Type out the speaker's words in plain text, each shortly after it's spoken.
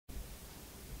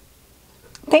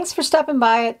Thanks for stopping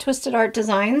by at Twisted Art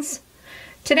Designs.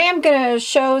 Today I'm going to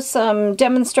show some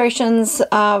demonstrations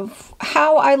of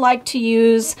how I like to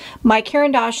use my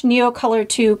Caran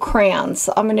Neocolor II crayons.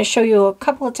 I'm going to show you a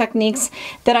couple of techniques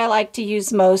that I like to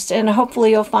use most, and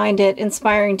hopefully you'll find it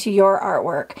inspiring to your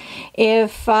artwork.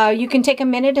 If you can take a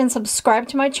minute and subscribe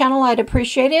to my channel, I'd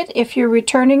appreciate it. If you're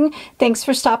returning, thanks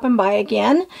for stopping by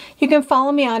again. You can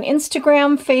follow me on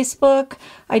Instagram, Facebook.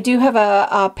 I do have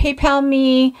a PayPal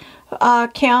me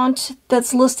account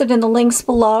that's listed in the links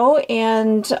below,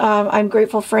 and I'm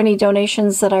grateful for any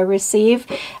donations that I receive.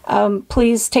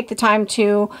 Please take the time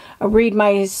to read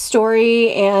my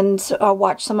story and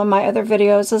watch some of my other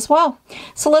videos as well.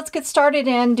 So let's get started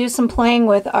and do some playing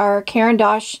with our Caran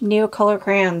Neocolor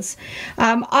crayons.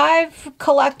 I've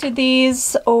collected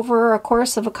these over a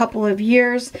course of a couple of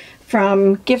years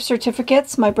from gift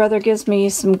certificates. My brother gives me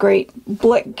some great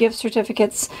Blick gift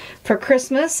certificates for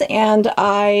Christmas, and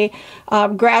I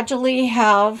gradually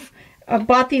have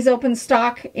bought these open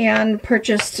stock and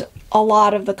purchased a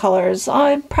lot of the colors,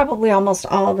 probably almost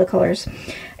all of the colors.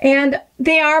 And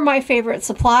they are my favorite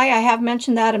supply. I have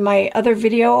mentioned that in my other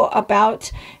video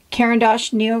about Caran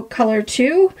Neocolor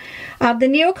II. The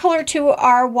Neocolor II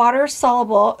are water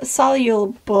soluble,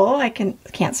 I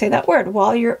can't say that word,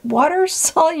 water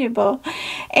soluble,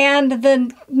 and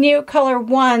the Neocolor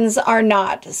ones are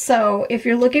not. So if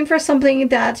you're looking for something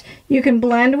that you can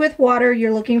blend with water,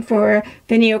 you're looking for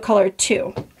the Neocolor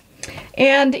II.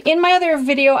 And in my other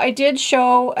video, I did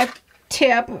show a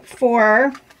tip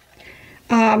for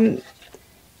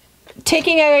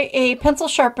taking a pencil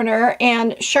sharpener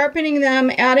and sharpening them,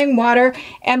 adding water,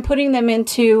 and putting them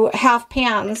into half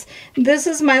pans. This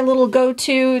is my little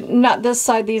go-to, not this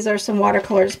side, these are some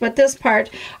watercolors, but this part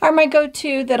are my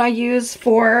go-to that I use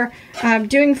for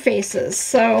doing faces.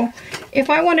 So if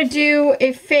I want to do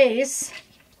a face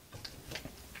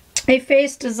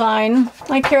design,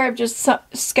 like here I've just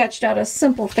sketched out a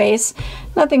simple face,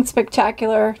 nothing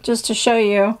spectacular, just to show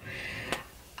you.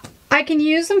 I can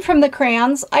use them from the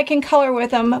crayons, I can color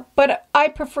with them, but I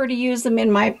prefer to use them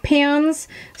in my pans.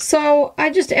 So I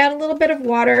just add a little bit of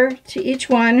water to each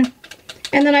one,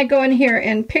 and then I go in here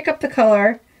and pick up the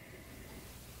color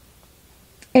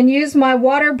and use my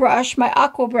water brush, my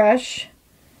aqua brush,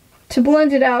 to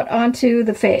blend it out onto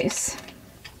the face.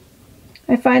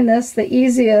 I find this the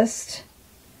easiest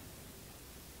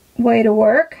way to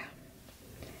work,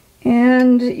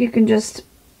 and you can just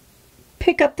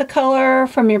pick up the color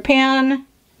from your pan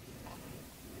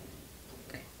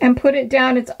and put it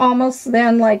down. It's almost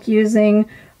then like using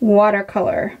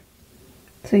watercolor.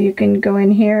 So you can go in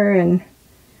here and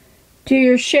do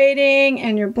your shading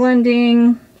and your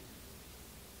blending.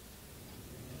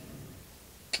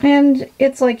 And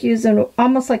it's like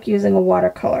almost like using a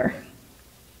watercolor.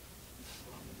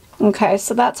 Okay,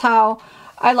 so that's how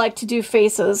I like to do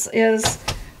faces, is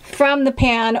from the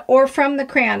pan or from the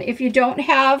crayon. If you don't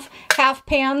have half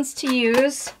pans to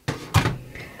use,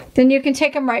 then you can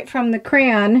take them right from the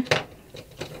crayon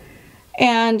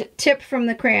and tip from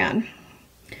the crayon.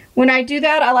 When I do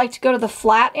that, I like to go to the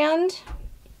flat end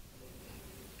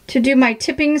to do my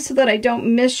tipping so that I don't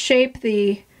misshape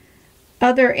the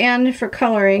other end for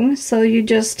coloring. So you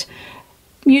just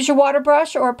use your water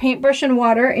brush or paintbrush and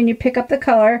water, and you pick up the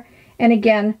color, and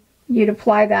again, you'd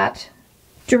apply that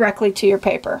directly to your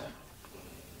paper.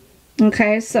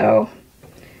 Okay, so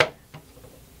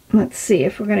let's see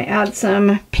if we're going to add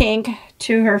some pink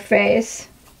to her face.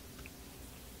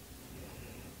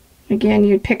 Again,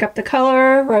 you'd pick up the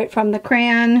color right from the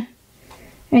crayon,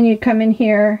 and you'd come in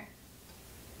here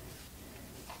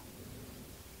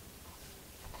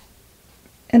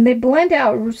and they blend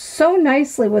out so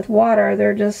nicely with water.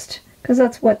 They're just, because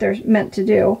that's what they're meant to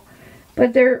do,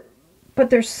 but they're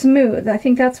smooth. I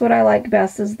think that's what I like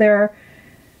best, is they're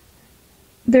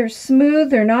smooth,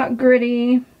 they're not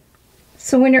gritty.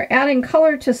 So when you're adding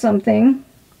color to something,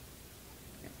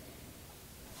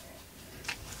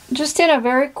 just in a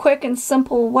very quick and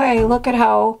simple way, look at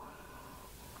how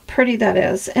pretty that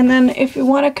is. And then if you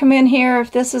want to come in here,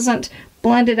 if this isn't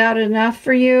blended out enough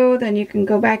for you, then you can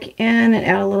go back in and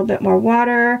add a little bit more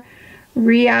water,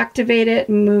 reactivate it,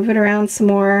 and move it around some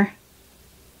more.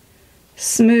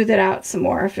 Smooth it out some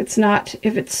more if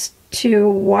it's too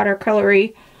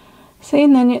watercolory. See,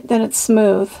 and then it's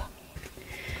smooth.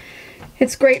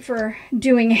 It's great for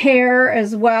doing hair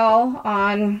as well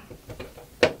on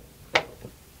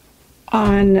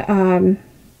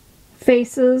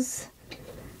faces.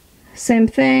 Same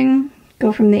thing.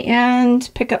 Go from the end,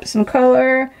 pick up some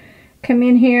color, come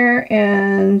in here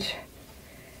and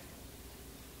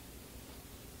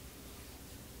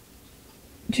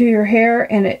do your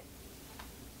hair, and it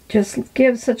just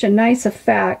gives such a nice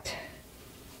effect.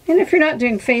 And if you're not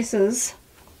doing faces,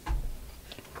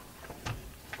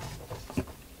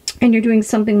 and you're doing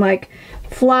something like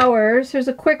flowers, here's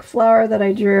a quick flower that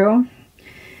I drew.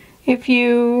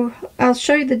 I'll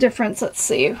show you the difference, let's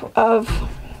see, of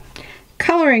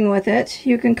coloring with it.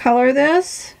 You can color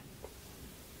this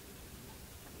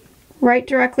right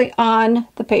directly on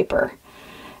the paper.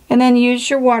 And then use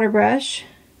your water brush.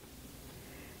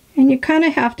 And you kind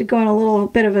of have to go in a little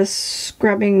bit of a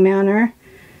scrubbing manner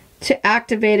to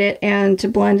activate it and to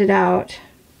blend it out.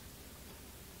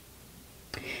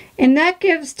 And that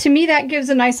gives, to me, that gives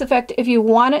a nice effect. If you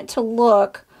want it to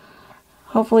look,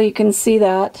 hopefully you can see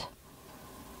that,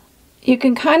 you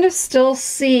can kind of still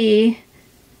see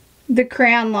the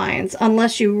crayon lines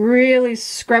unless you really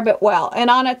scrub it well. And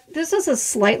on it, this is a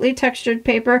slightly textured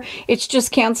paper. It's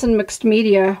just Canson mixed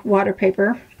media water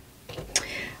paper.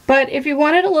 But if you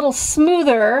want it a little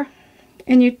smoother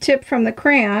and you tip from the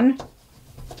crayon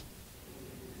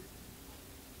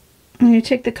and you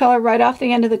take the color right off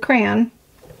the end of the crayon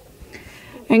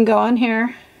and go on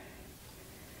here,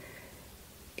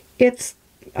 it's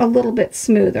a little bit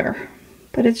smoother,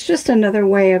 but it's just another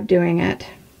way of doing it.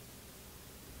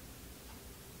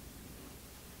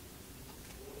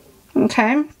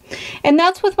 Okay, and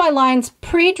that's with my lines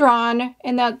pre-drawn,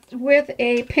 and that's with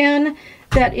a pen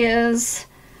that is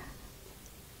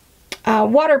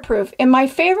waterproof. And my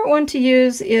favorite one to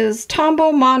use is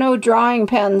Tombow Mono drawing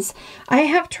pens. I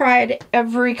have tried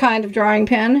every kind of drawing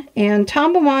pen, and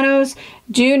Tombow Monos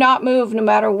do not move no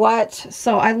matter what,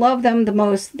 so I love them the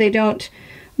most. They don't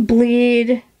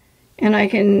bleed, and I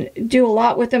can do a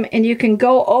lot with them, and you can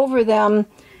go over them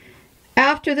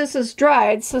after this is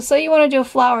dried. So say you want to do a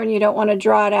flower and you don't want to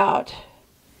draw it out,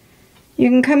 you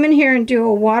can come in here and do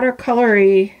a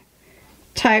watercolory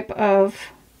type of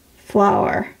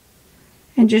flower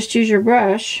and just use your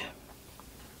brush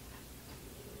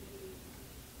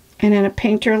and in a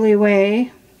painterly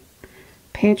way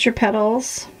paint your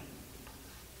petals.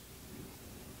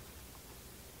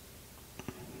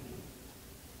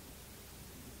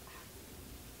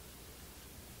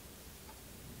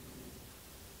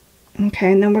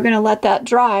 Okay, and then we're going to let that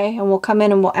dry, and we'll come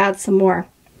in and we'll add some more.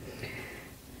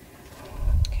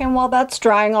 Okay, and while that's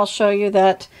drying, I'll show you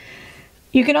that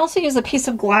you can also use a piece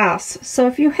of glass. So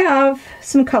if you have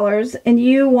some colors and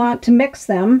you want to mix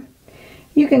them,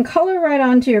 you can color right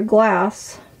onto your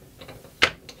glass.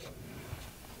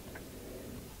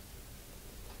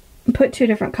 Put two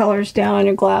different colors down on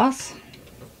your glass.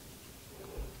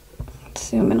 Let's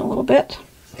zoom in a little bit.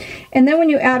 And then when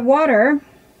you add water,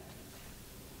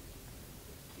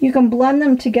 you can blend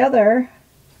them together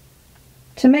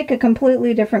to make a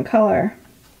completely different color.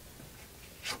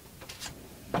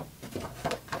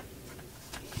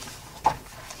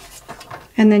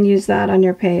 And then use that on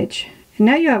your page. And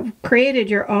now you have created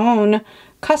your own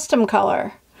custom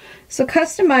color. So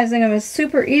customizing them is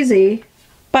super easy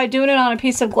by doing it on a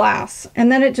piece of glass.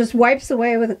 And then it just wipes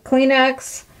away with a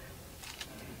Kleenex.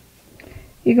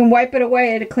 You can wipe it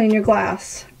away to clean your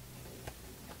glass.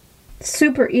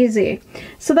 Super easy.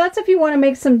 So that's if you want to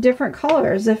make some different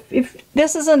colors. If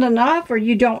this isn't enough or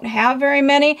you don't have very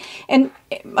many, and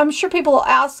I'm sure people will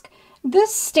ask,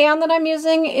 this stand that I'm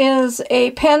using is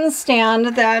a pen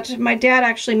stand that my dad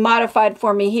actually modified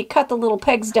for me. He cut the little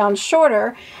pegs down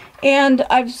shorter, and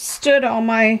I've stood all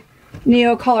my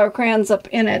Neocolor crayons up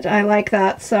in it. I like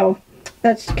that, so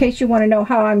that's in case you want to know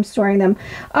how I'm storing them.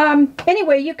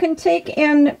 Anyway, you can take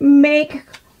and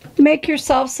make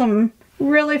yourself some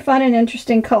really fun and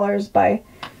interesting colors by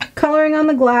coloring on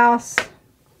the glass,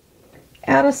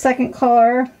 add a second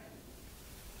color,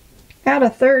 add a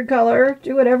third color,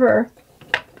 do whatever,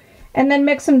 and then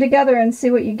mix them together and see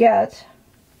what you get.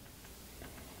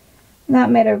 And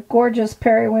that made a gorgeous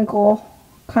periwinkle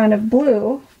kind of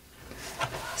blue.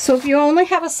 So if you only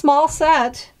have a small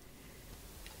set,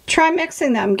 try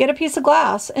mixing them. Get a piece of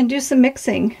glass and do some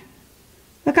mixing.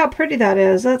 Look how pretty that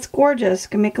is. That's gorgeous.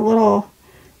 Can make a little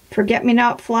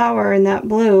forget-me-not flower in that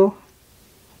blue.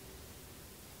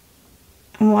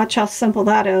 And watch how simple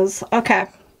that is. Okay.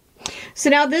 So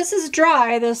now this is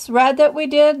dry. This red that we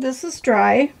did, this is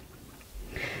dry.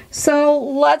 So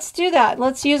let's do that.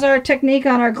 Let's use our technique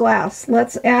on our glass.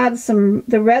 Let's add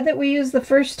the red that we used the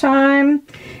first time,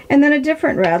 and then a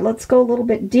different red. Let's go a little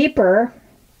bit deeper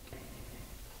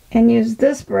and use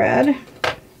this red.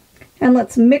 And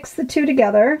let's mix the two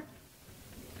together.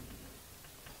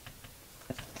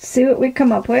 See what we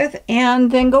come up with, and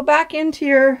then go back into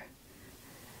your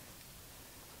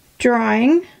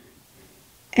drawing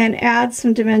and add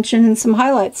some dimension and some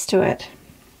highlights to it.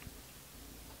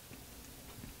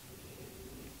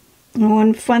 And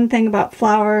one fun thing about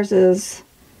flowers is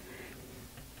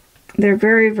they're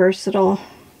very versatile.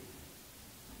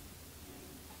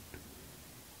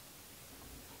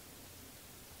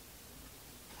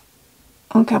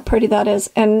 Look how pretty that is.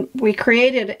 And we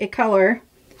created a color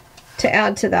to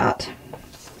add to that.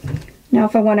 Now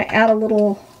if I want to add a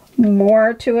little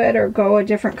more to it or go a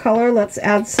different color, let's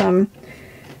add some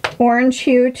orange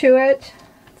hue to it.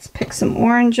 Let's pick some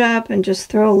orange up and just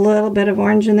throw a little bit of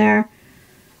orange in there.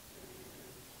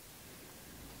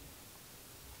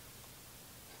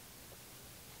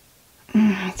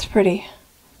 That's pretty.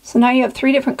 So now you have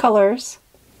 3 different colors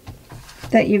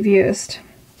that you've used.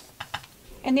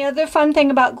 And the other fun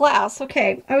thing about glass,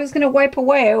 okay, I was going to wipe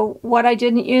away what I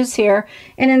didn't use here,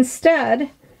 and instead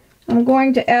I'm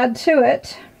going to add to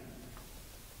it.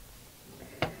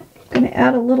 I'm going to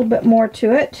add a little bit more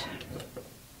to it.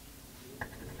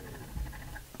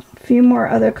 A few more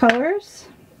other colors.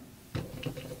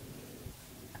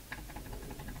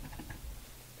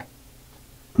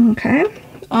 Okay,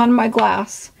 on my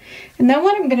glass. And then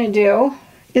what I'm going to do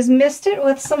is mist it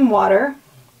with some water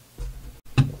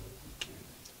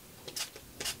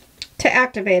to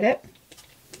activate it.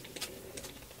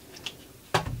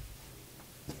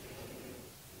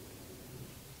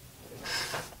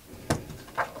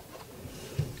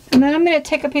 And then I'm going to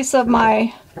take a piece of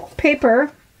my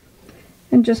paper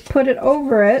and just put it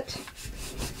over it,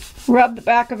 rub the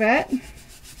back of it.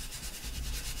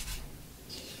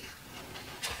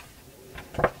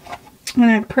 And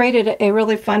I've created a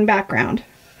really fun background.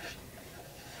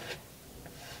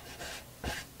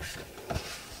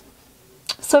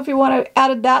 So if you want to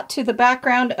add that to the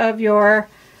background of your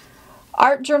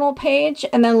art journal page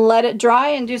and then let it dry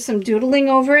and do some doodling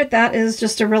over it, that is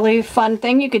just a really fun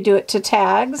thing. You could do it to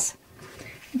tags.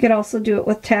 You could also do it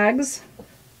with tags.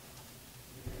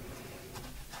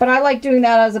 But I like doing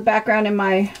that as a background in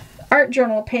my art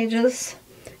journal pages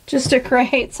just to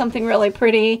create something really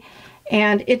pretty.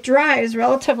 And it dries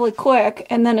relatively quick,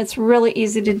 and then it's really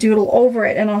easy to doodle over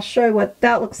it, and I'll show you what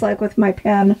that looks like with my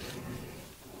pen.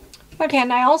 Okay,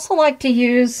 and I also like to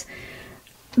use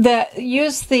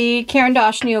the Caran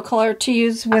Neocolor to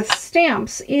use with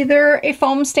stamps, either a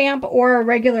foam stamp or a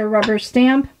regular rubber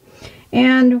stamp.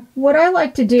 And what I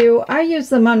like to do, I use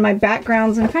them on my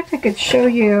backgrounds. In fact, I could show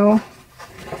you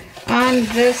on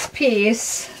this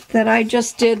piece that I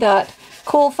just did. That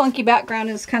cool funky background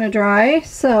is kind of dry,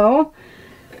 so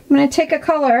I'm going to take a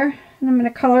color and I'm going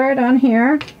to color it on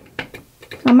here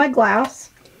on my glass,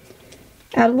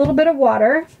 add a little bit of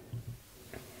water,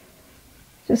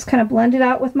 just kind of blend it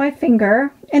out with my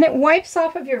finger, and it wipes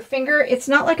off of your finger. It's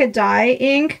not like a dye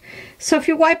ink, so if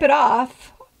you wipe it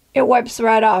off, it wipes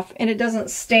right off and it doesn't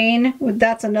stain.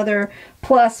 That's another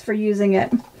plus for using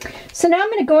it. So now I'm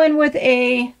going to go in with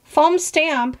a foam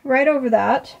stamp right over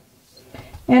that,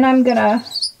 and I'm going to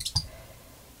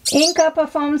ink up a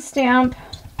foam stamp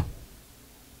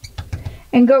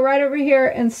and go right over here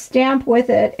and stamp with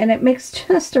it, and it makes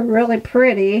just a really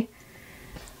pretty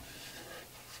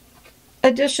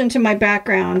addition to my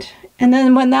background. And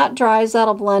then when that dries,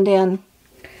 that'll blend in.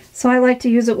 So I like to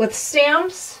use it with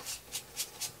stamps.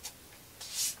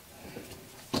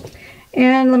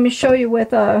 And let me show you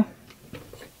with a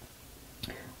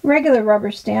regular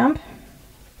rubber stamp.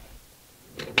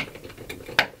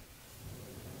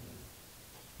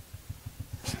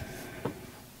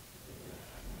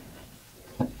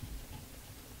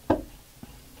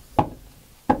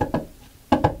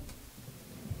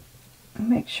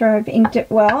 Make sure I've inked it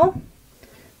well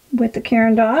with the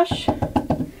Caran.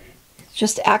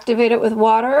 Just activate it with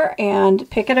water and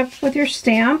pick it up with your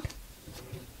stamp.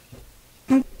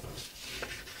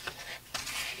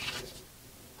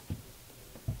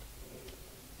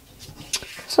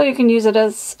 So you can use it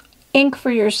as ink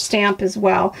for your stamp as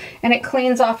well. And it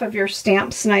cleans off of your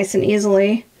stamps nice and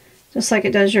easily, just like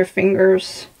it does your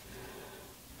fingers.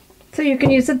 So you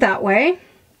can use it that way.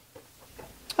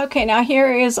 Okay, now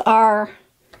here is our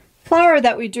flower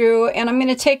that we drew, and I'm going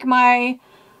to take my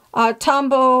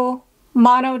Tombow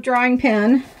mono drawing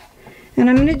pen, and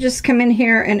I'm going to just come in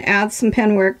here and add some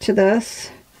pen work to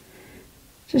this,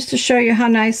 just to show you how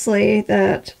nicely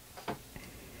that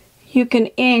you can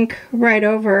ink right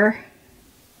over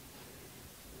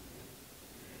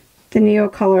the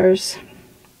Neocolors.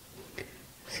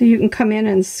 So you can come in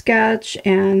and sketch,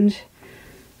 and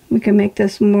we can make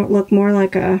this look more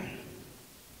like a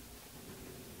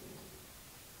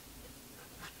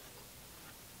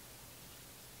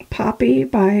poppy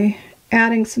by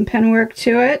adding some pen work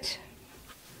to it.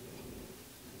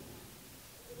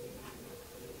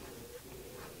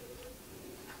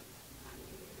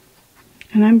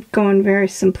 And I'm going very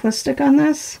simplistic on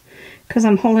this because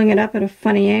I'm holding it up at a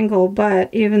funny angle,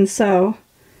 but even so,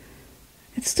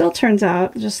 it still turns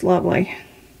out just lovely.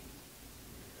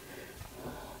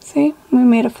 See, we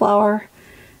made a flower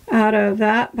out of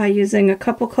that by using a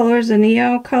couple colors of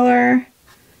Neocolor,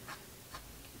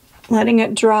 letting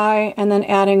it dry, and then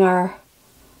adding our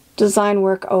design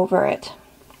work over it.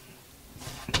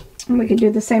 And we could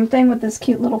do the same thing with this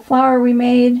cute little flower we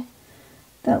made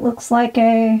that looks like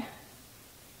a,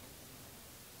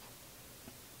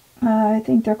 I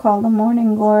think they're called a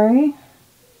morning glory.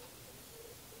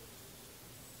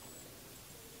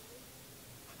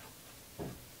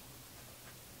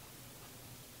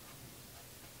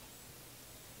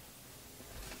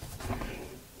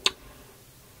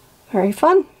 Very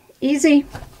fun, easy.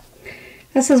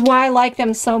 This is why I like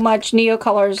them so much,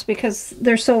 Neocolors, because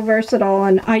they're so versatile,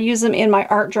 and I use them in my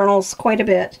art journals quite a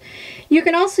bit. You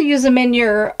can also use them in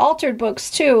your altered books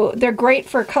too. They're great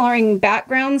for coloring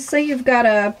backgrounds. Say you've got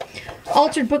a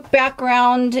altered book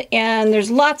background and there's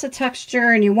lots of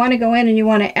texture and you want to go in and you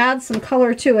want to add some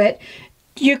color to it.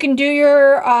 You can do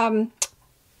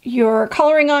your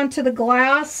coloring onto the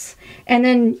glass and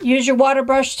then use your water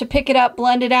brush to pick it up,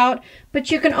 blend it out. But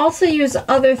you can also use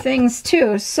other things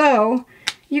too. So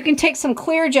you can take some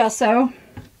clear gesso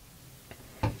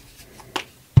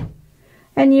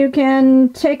and you can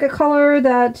take a color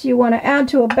that you want to add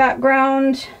to a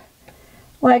background,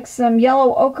 like some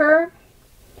yellow ochre,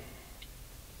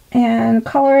 and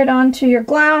color it onto your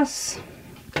glass,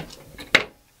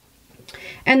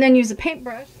 and then use a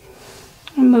paintbrush.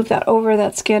 I'll move that over,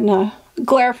 that's getting a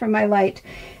glare from my light.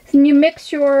 And you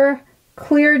mix your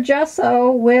clear gesso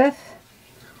with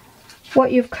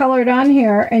what you've colored on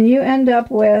here, and you end up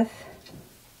with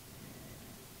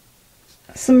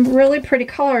some really pretty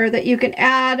color that you can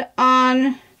add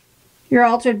on your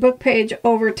altered book page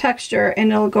over texture,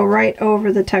 and it'll go right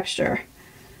over the texture.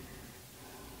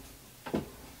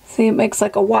 See, it makes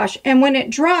like a wash. And when it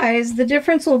dries, the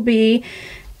difference will be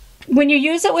when you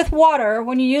use it with water,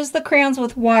 when you use the crayons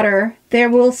with water, they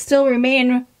will still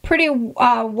remain pretty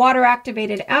water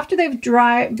activated. After they've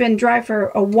been dry for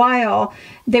a while,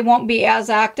 they won't be as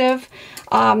active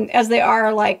as they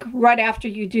are like right after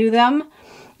you do them.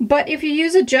 But if you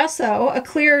use a gesso, a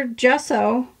clear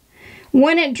gesso,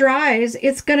 when it dries,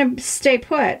 it's going to stay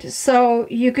put. So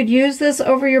you could use this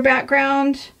over your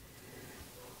background,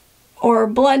 or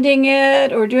blending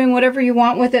it, or doing whatever you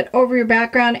want with it over your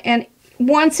background. And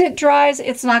once it dries,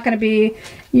 it's not going to be,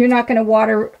 you're not going to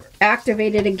water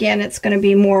activate it again. It's going to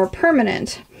be more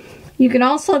permanent. You can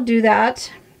also do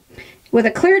that with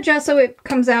a clear gesso. It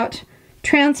comes out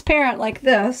transparent like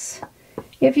this.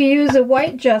 If you use a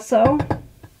white gesso,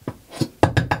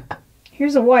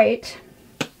 here's a white.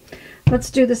 Let's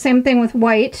do the same thing with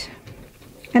white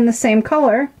and the same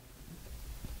color,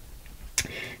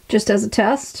 just as a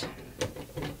test.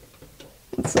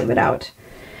 Let's leave it out.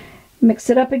 Mix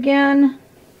it up again.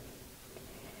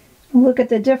 Look at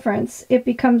the difference. It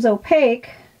becomes opaque.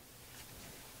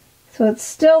 So it's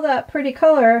still that pretty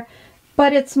color,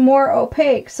 but it's more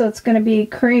opaque, so it's going to be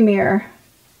creamier.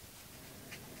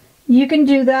 You can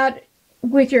do that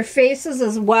with your faces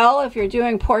as well if you're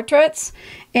doing portraits,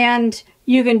 and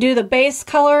you can do the base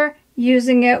color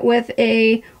using it with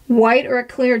a white or a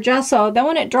clear gesso. Then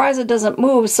when it dries, it doesn't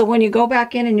move, so when you go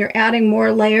back in and you're adding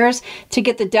more layers to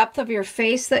get the depth of your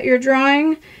face that you're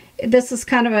drawing, this is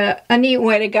kind of a neat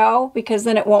way to go, because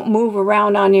then it won't move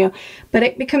around on you. But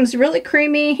it becomes really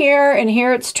creamy here, and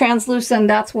here it's translucent.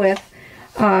 That's with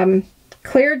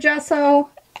clear gesso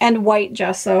and white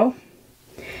gesso.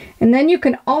 And then you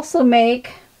can also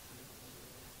make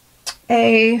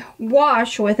a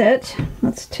wash with it.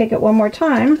 Let's take it one more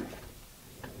time.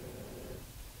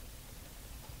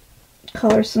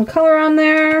 Color some color on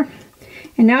there.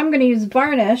 And now I'm going to use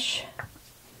varnish.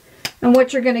 And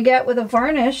what you're going to get with a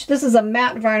varnish, this is a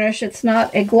matte varnish, it's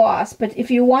not a gloss, but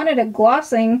if you wanted a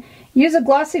glossing, use a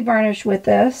glossy varnish with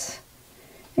this.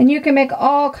 And you can make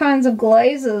all kinds of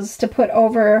glazes to put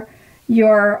over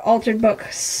your altered book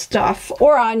stuff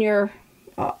or on your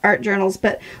art journals.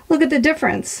 But look at the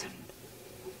difference.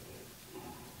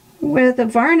 With a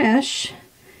varnish,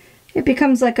 it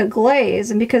becomes like a glaze,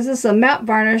 and because this is a matte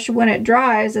varnish, when it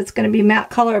dries, it's going to be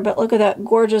matte color, but look at that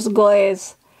gorgeous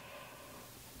glaze.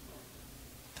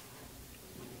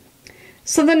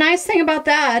 So the nice thing about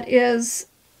that is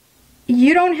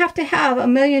you don't have to have a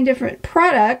million different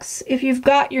products. If you've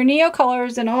got your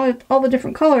Neocolors and all the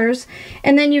different colors,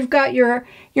 and then you've got your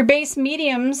base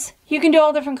mediums, you can do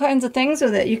all different kinds of things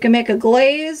with it. You can make a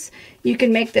glaze, you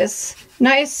can make this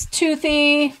nice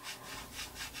toothy,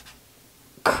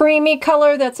 creamy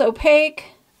color that's opaque.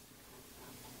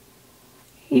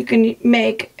 You can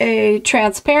make a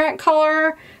transparent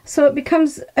color, so it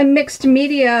becomes a mixed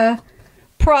media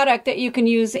product that you can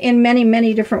use in many,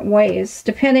 many different ways,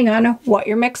 depending on what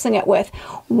you're mixing it with.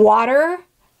 Water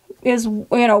is,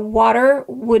 water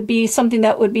would be something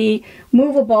that would be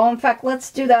movable. In fact,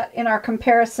 let's do that in our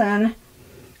comparison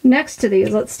next to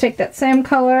these. Let's take that same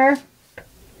color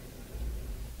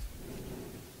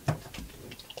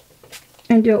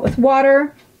and do it with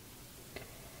water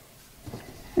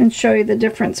and show you the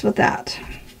difference with that.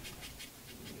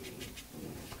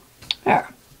 There.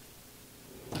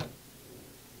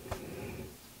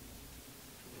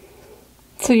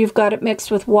 So you've got it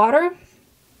mixed with water,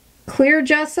 clear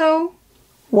gesso,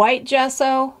 white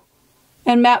gesso,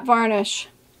 and matte varnish.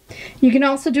 You can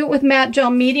also do it with matte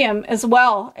gel medium as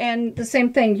well, and the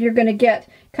same thing. You're going to get,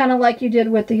 kind of like you did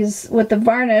with these, with the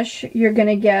varnish, you're going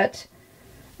to get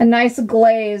a nice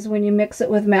glaze when you mix it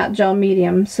with matte gel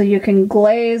medium. So you can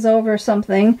glaze over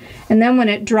something, and then when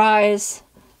it dries,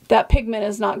 that pigment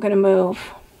is not going to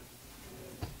move.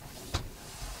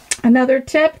 Another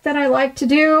tip that I like to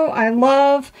do, I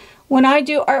love, when I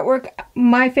do artwork,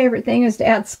 my favorite thing is to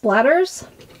add splatters.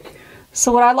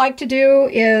 So what I like to do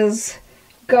is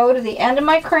go to the end of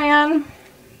my crayon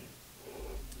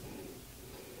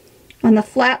on the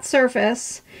flat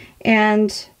surface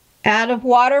and add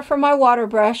water from my water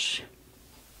brush.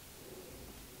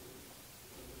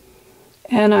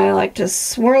 And I like to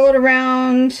swirl it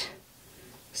around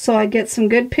so I get some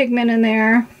good pigment in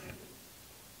there.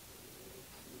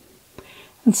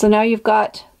 And so now you've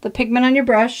got the pigment on your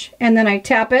brush, and then I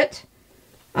tap it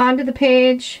onto the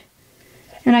page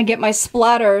and I get my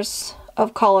splatters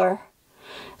of color.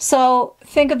 So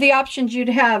think of the options you'd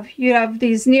have. You have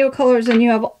these Neocolors and you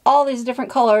have all these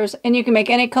different colors, and you can make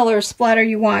any color splatter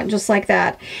you want just like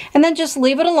that. And then just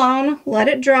leave it alone, let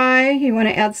it dry. You want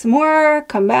to add some more,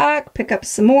 come back, pick up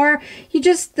some more.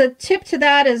 The tip to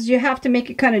that is you have to make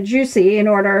it kind of juicy in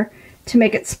order to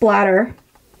make it splatter.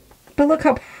 But look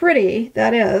how pretty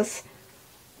that is.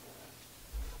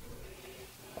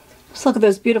 Just look at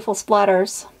those beautiful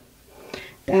splatters.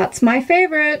 That's my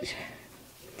favorite.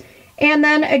 And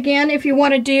then again, if you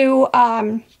want to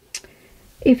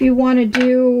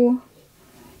do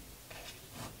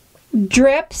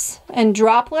drips and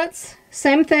droplets,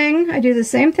 same thing. I do the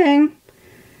same thing.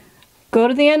 Go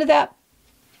to the end of that,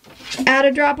 add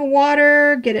a drop of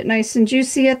water, get it nice and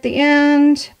juicy at the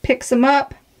end, pick some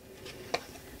up,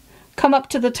 come up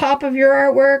to the top of your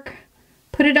artwork,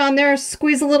 put it on there,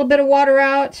 squeeze a little bit of water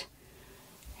out,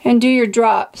 and do your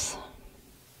drops.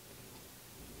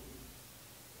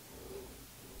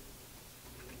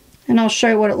 And I'll show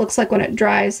you what it looks like when it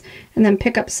dries. And then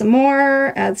pick up some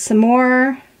more, add some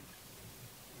more.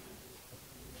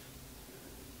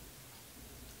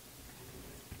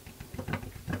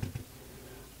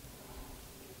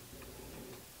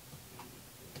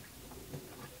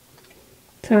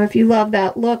 So if you love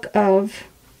that look of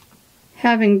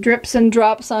having drips and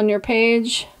drops on your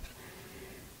page,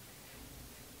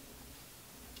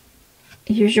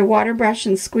 use your water brush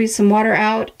and squeeze some water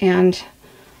out and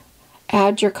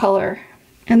add your color,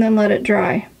 and then let it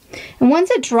dry. And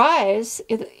once it dries,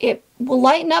 it will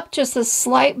lighten up just a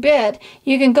slight bit.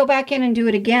 You can go back in and do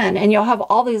it again, and you'll have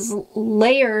all these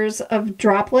layers of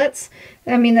droplets.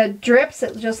 I mean, the drips,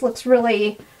 it just looks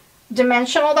really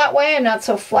dimensional that way and not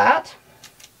so flat.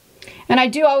 And I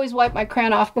do always wipe my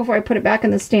crayon off before I put it back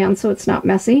in the stand so it's not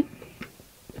messy.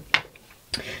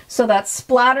 So that's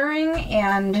splattering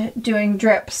and doing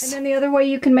drips. And then the other way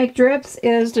you can make drips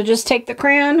is to just take the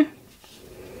crayon,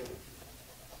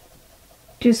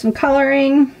 do some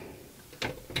coloring,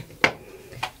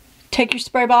 take your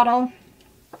spray bottle,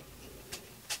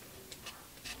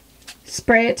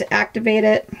 spray it to activate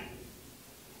it,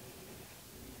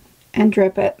 and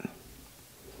drip it.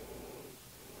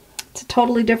 It's a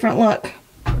totally different look.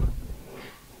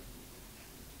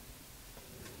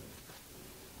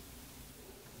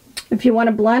 If you want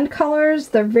to blend colors,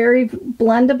 they're very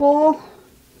blendable.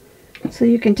 So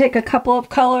you can take a couple of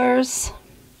colors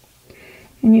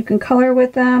and you can color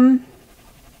with them.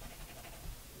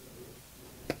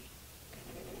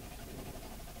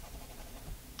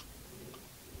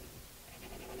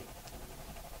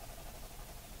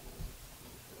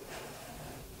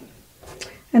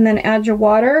 And then add your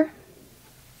water.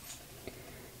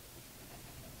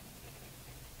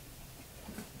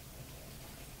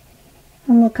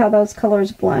 And look how those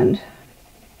colors blend.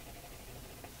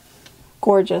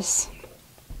 Gorgeous.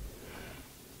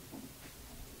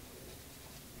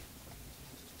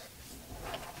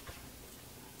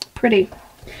 Pretty.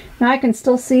 Now I can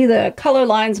still see the color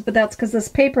lines, but that's because this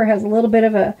paper has a little bit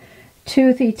of a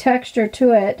toothy texture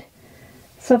to it.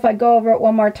 So if I go over it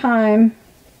one more time,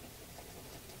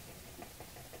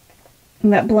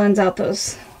 and that blends out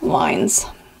those lines.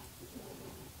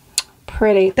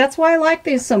 Pretty. That's why I like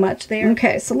these so much.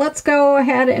 Okay, so let's go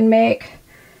ahead and make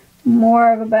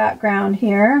more of a background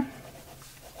here.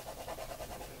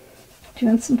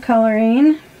 Doing some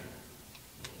coloring.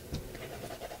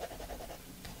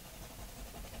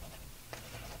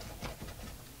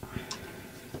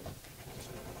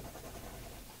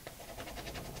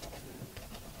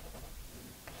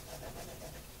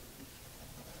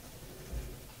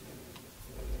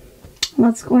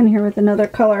 Let's go in here with another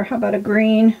color. How about a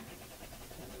green?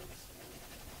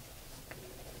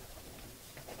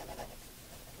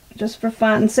 Just for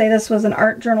fun, say this was an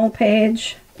art journal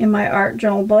page in my art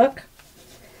journal book.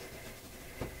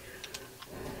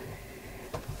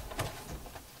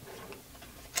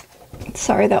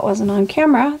 Sorry, that wasn't on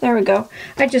camera. There we go.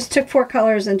 I just took 4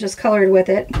 colors and just colored with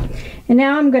it. And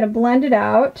now I'm going to blend it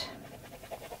out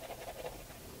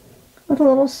with a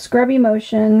little scrubby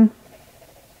motion.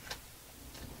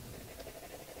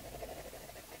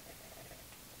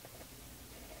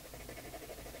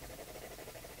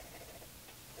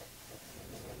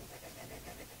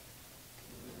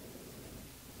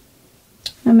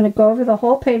 I'm going to go over the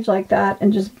whole page like that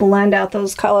and just blend out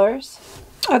those colors.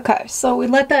 Okay, so we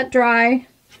let that dry.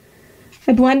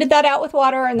 I blended that out with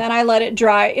water and then I let it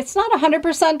dry. It's not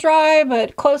 100% dry,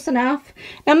 but close enough.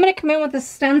 Now I'm going to come in with a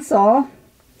stencil,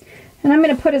 and I'm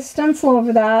going to put a stencil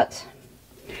over that,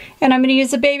 and I'm going to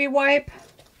use a baby wipe,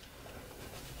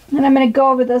 and I'm going to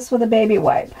go over this with a baby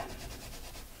wipe.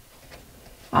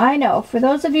 I know, for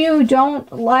those of you who don't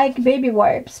like baby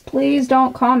wipes, please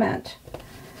don't comment.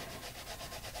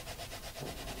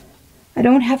 I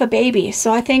don't have a baby,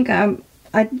 so I think I'm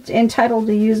entitled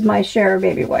to use my share of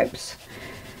baby wipes.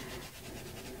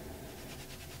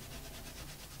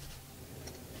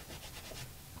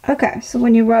 Okay, so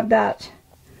when you rub that,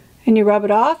 and you rub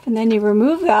it off, and then you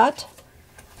remove that,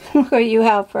 look what you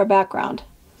have for a background.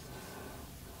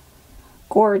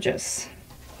 Gorgeous.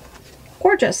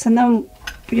 Gorgeous. And then,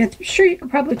 I'm sure you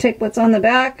could probably take what's on the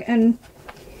back and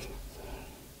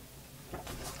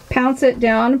pounce it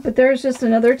down, but there's just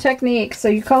another technique. So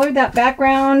you colored that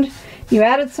background, you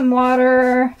added some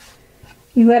water,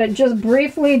 you let it just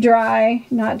briefly dry.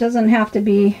 Now it doesn't have to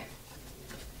be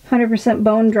 100%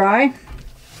 bone dry.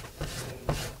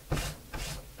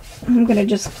 I'm going to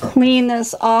just clean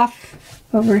this off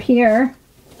over here,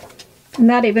 and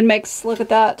that even makes, look at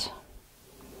that,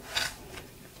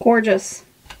 gorgeous.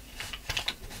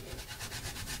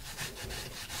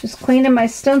 Just cleaning my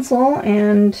stencil,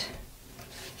 and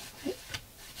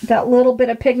that little bit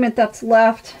of pigment that's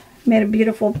left made a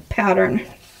beautiful pattern.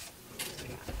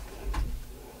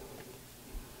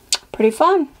 Pretty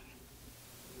fun.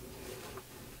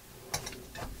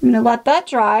 I'm going to let that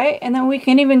dry, and then we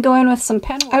can even go in with some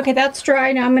pen. Okay, that's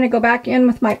dry. Now I'm going to go back in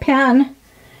with my pen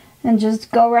and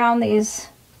just go around these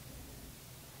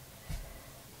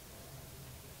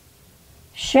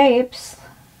shapes.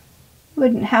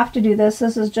 Wouldn't have to do this.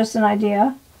 This is just an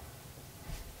idea.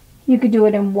 You could do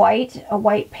it in white, a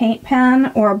white paint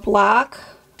pen, or a black,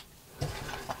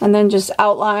 and then just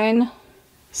outline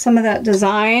some of that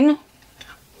design.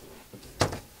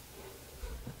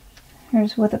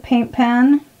 Here's with a paint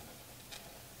pen.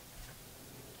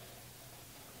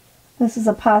 This is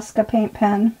a Posca paint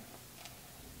pen.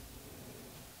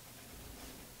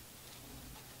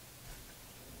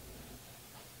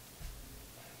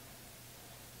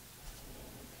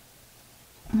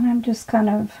 And I'm just kind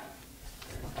of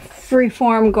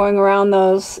freeform going around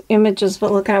those images,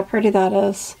 but look how pretty that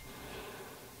is.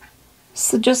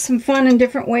 So just some fun and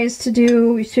different ways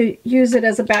to use it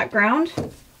as a background.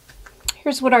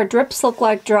 Here's what our drips look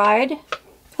like dried.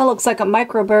 That looks like a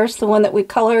microburst, the one that we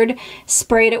colored,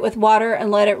 sprayed it with water and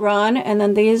let it run, and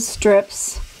then these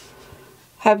strips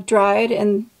have dried,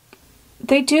 and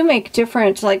they do make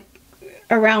different, like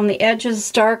around the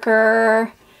edges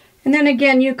darker. And then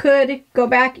again, you could go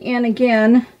back in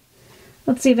again.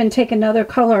 Let's even take another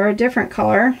color, a different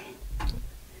color.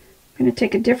 I'm going to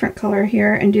take a different color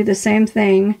here and do the same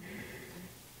thing.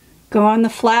 Go on the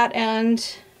flat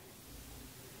end.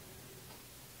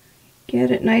 Get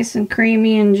it nice and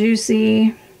creamy and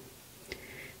juicy.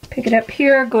 Pick it up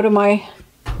here, go to my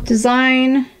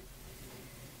design,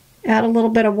 add a little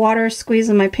bit of water, squeeze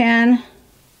in my pen,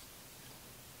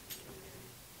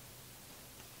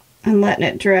 and letting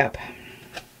it drip.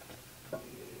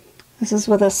 This is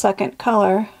with a second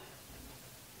color.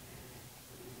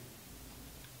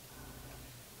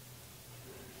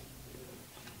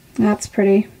 That's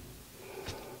pretty.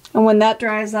 And when that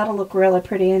dries, that'll look really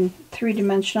pretty and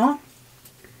three-dimensional.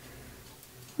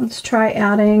 Let's try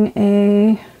adding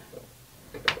a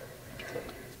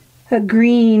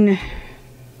green.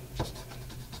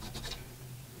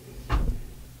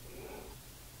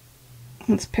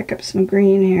 Let's pick up some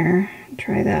green here.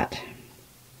 Try that.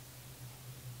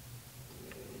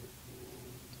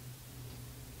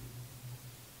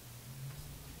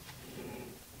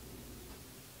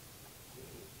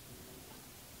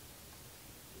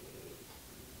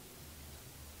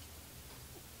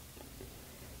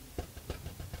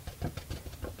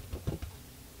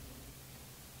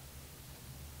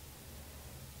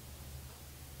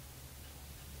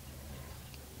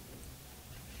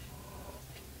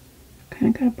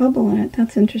 Kind of got a bubble in it.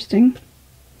 That's interesting.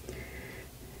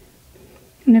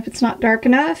 And if it's not dark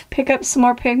enough, pick up some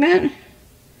more pigment.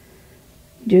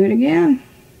 Do it again.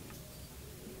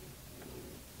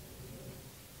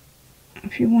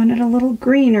 If you want it a little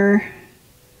greener.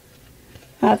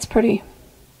 That's pretty.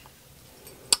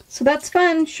 So that's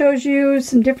fun. Shows you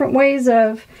some different ways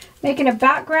of making a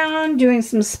background, doing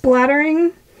some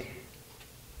splattering,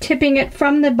 tipping it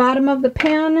from the bottom of the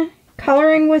pen,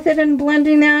 coloring with it and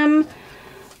blending them,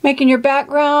 making your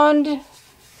background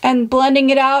and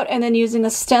blending it out, and then using a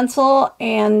stencil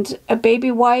and a baby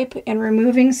wipe and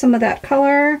removing some of that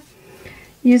color,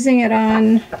 using it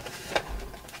on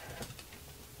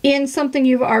in something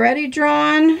you've already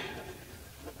drawn,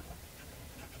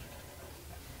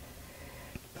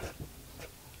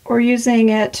 or using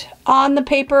it on the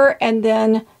paper and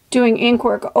then doing ink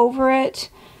work over it,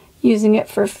 using it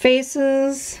for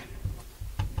faces.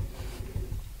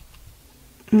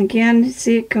 Again,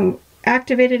 see, it can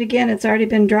activate it again. It's already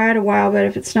been dried a while, but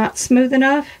if it's not smooth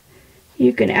enough,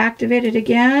 you can activate it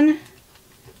again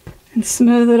and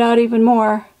smooth it out even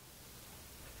more.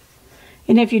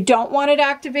 And if you don't want it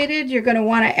activated, you're going to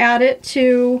want to add it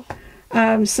to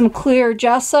some clear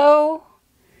gesso.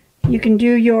 You can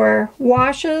do your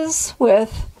washes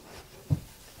with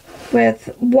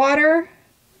water,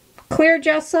 clear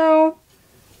gesso,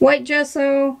 white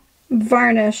gesso,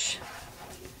 varnish.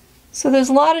 So there's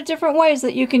a lot of different ways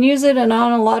that you can use it and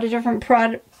on a lot of different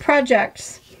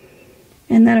projects.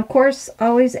 And then of course,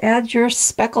 always add your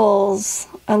speckles.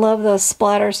 I love the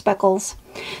splatter speckles.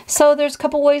 So there's a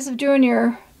couple ways of doing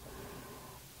your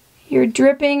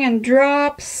dripping and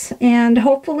drops, and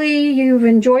hopefully you've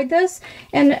enjoyed this.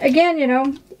 And again, you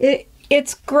know,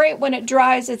 it's great when it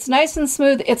dries. It's nice and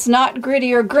smooth. It's not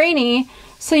gritty or grainy,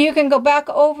 so you can go back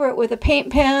over it with a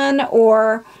paint pen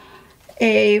or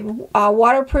a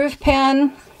waterproof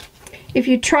pen. If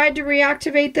you tried to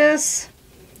reactivate this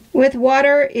with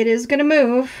water, it is going to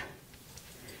move.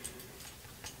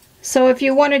 So if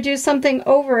you want to do something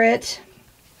over it,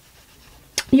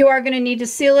 you are going to need to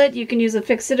seal it. You can use a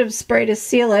fixative spray to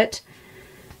seal it.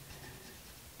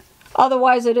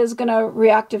 Otherwise, it is going to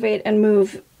reactivate and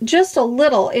move just a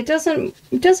little. It doesn't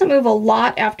move a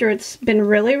lot after it's been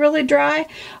really, really dry,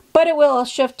 but it will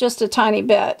shift just a tiny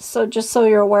bit. So just so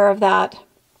you're aware of that.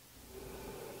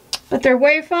 But they're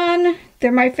way fun.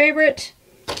 They're my favorite.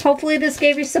 Hopefully this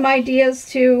gave you some ideas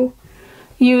to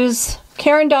use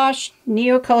Caran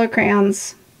Neocolor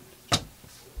crayons.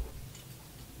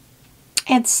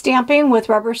 And stamping with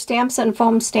rubber stamps and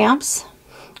foam stamps.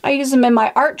 I use them in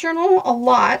my art journal a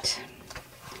lot.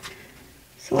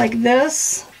 So like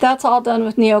this, that's all done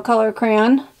with Neocolor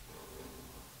crayon.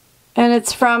 And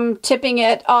it's from tipping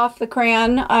it off the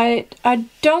crayon. I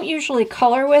don't usually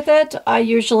color with it. I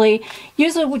usually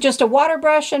use it with just a water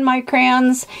brush in my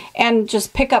crayons and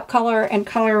just pick up color and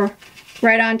color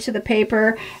right onto the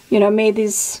paper. You know, made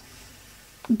these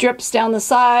drips down the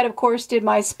side. Of course, did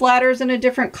my splatters in a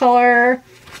different color.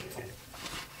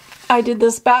 I did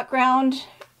this background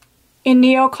in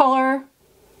Neocolor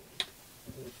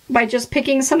by just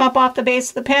picking some up off the base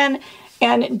of the pen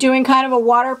and doing kind of a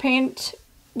water paint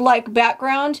like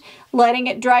background, letting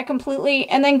it dry completely,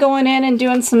 and then going in and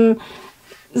doing some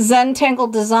Zentangle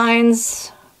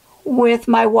designs with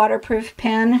my waterproof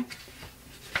pen.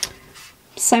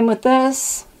 Same with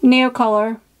this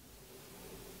Neocolor.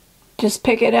 Just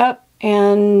pick it up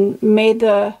and made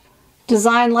the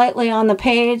design lightly on the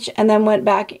page, and then went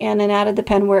back in and added the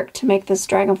pen work to make this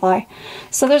dragonfly.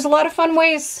 So there's a lot of fun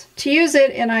ways to use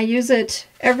it, and I use it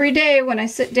every day when I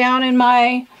sit down in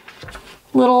my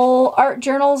little art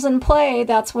journals and play.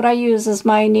 That's what I use as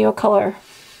my Neocolor.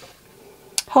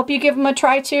 Hope you give them a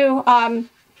try too. I'm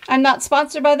not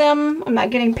sponsored by them. I'm not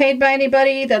getting paid by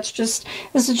anybody. This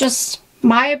is just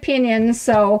my opinion.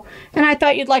 So, and I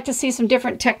thought you'd like to see some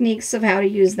different techniques of how to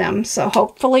use them. So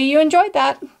hopefully you enjoyed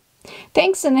that.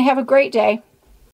 Thanks, and have a great day.